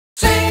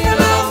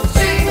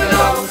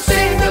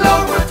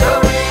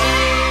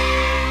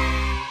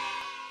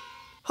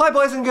Hi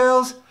boys and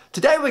girls,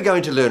 today we're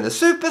going to learn a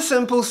super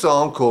simple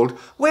song called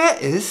Where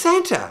is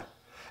Santa?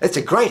 It's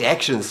a great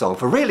action song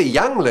for really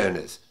young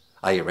learners.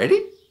 Are you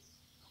ready?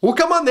 Well,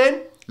 come on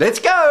then, let's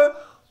go!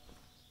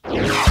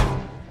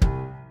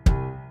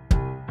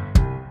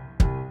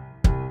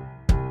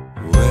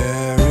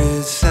 Where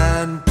is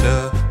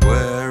Santa?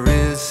 Where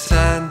is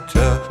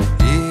Santa?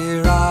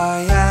 Here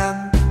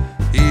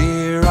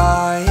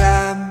I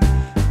am,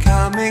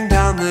 coming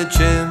down the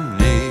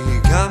chimney,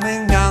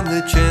 coming down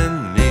the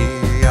chimney.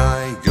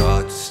 I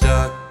got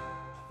stuck,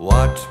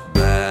 what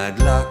bad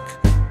luck.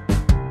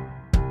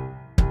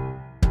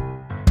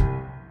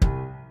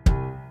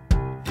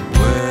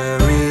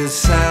 Where is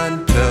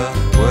Santa?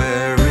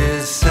 Where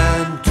is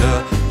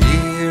Santa?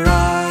 Here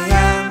I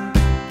am,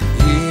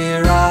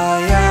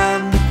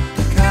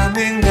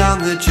 coming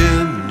down the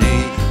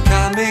chimney,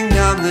 coming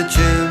down the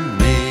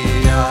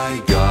chimney.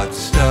 I got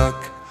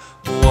stuck,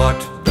 what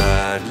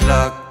bad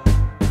luck.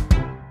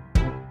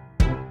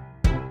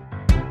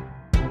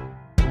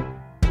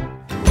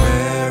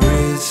 Where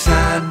is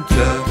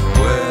Santa?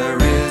 Where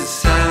is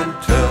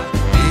Santa?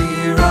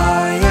 Here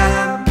I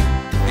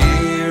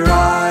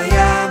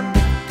am,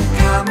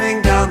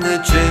 coming down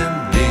the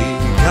chimney,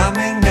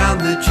 coming down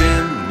the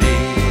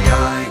chimney.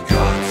 I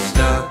got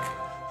stuck,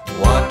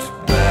 what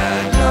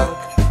bad luck.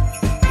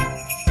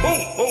 Ho,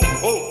 ho,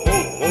 ho, ho,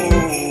 ho.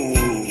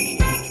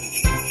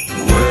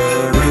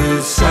 Where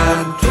is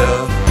Santa?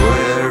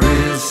 Where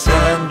is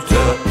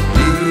Santa?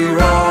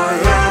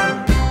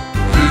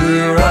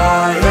 Here I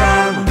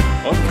am,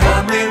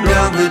 coming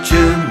down the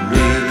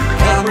chimney,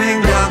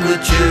 coming down the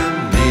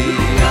chimney.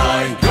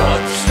 I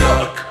got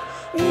stuck,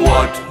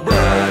 what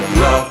bad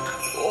luck.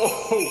 Oh,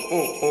 ho,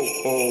 ho, ho,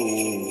 ho.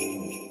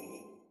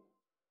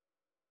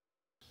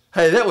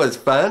 Hey, that was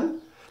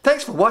fun.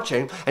 Thanks for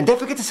watching, and don't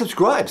forget to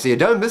subscribe so you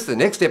don't miss the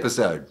next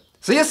episode.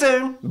 See you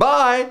soon.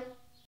 Bye.